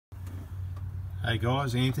Hey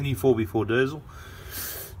guys, Anthony, 4x4 Diesel.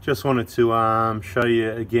 Just wanted to show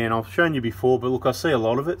you again. I've shown you before, but look, I see a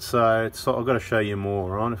lot of it, so I've got to show you more,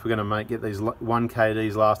 right? If we're going to get these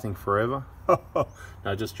 1kds lasting forever.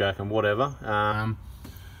 No, just joking, whatever.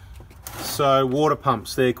 So water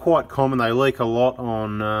pumps, they're quite common. They leak a lot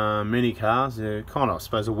on many cars. They're kind of, I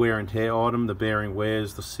suppose, a wear and tear item. The bearing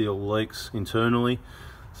wears, the seal leaks internally.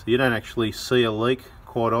 So you don't actually see a leak,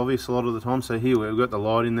 quite obvious a lot of the time. So here we've got the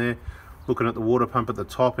light in there, looking at the water pump at the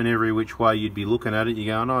top, and every which way you'd be looking at it,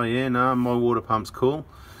 you're going, oh yeah, no, my water pump's cool.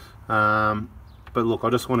 But look, I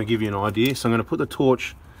just want to give you an idea. So I'm going to put the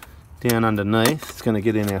torch down underneath. It's going to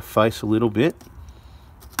get in our face a little bit.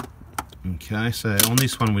 Okay, so on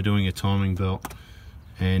this one we're doing a timing belt,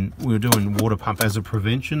 and we're doing water pump as a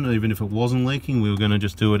prevention. Even if it wasn't leaking, we were going to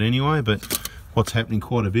just do it anyway. But what's happening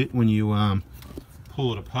quite a bit when you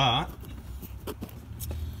pull it apart,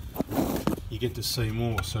 you get to see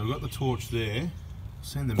more. So we've got the torch there.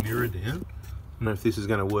 Send the mirror down. I don't know if this is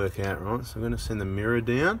going to work out right. So I'm going to send the mirror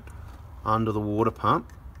down under the water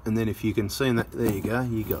pump, and then if you can see in that, there you go,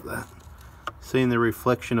 you got that. Seeing the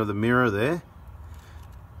reflection of the mirror there,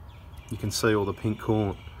 you can see all the pink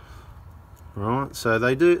coolant. Right, so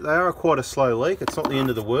they are quite a slow leak. It's not the end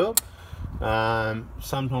of the world.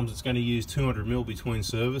 Sometimes it's going to use 200 mil between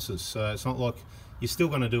services, so it's not like you're still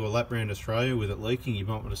going to do a lap around Australia with it leaking. You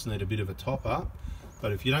might just need a bit of a top up.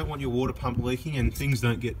 But if you don't want your water pump leaking and things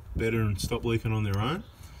don't get better and stop leaking on their own,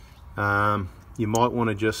 you might want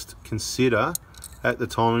to just consider at the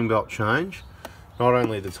timing belt change, not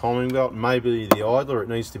only the timing belt, maybe the idler, it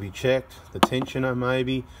needs to be checked, the tensioner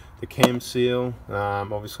maybe, the cam seal,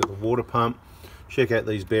 obviously the water pump. Check out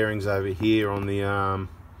these bearings over here on the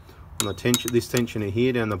tension, this tensioner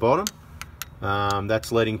here down the bottom.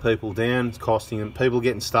 That's letting people down. It's costing them, people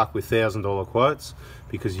getting stuck with $1,000 quotes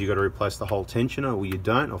because you've got to replace the whole tensioner. Well, you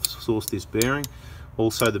don't. I've sourced this bearing.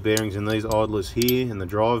 Also the bearings in these idlers here and the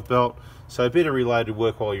drive belt. So a bit of related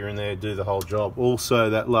work while you're in there, do the whole job. Also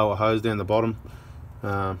that lower hose down the bottom.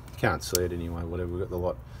 Can't see it anyway, whatever, we've got the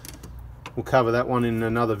light. We'll cover that one in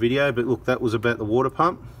another video, but look, that was about the water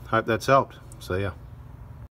pump. Hope that's helped. See ya.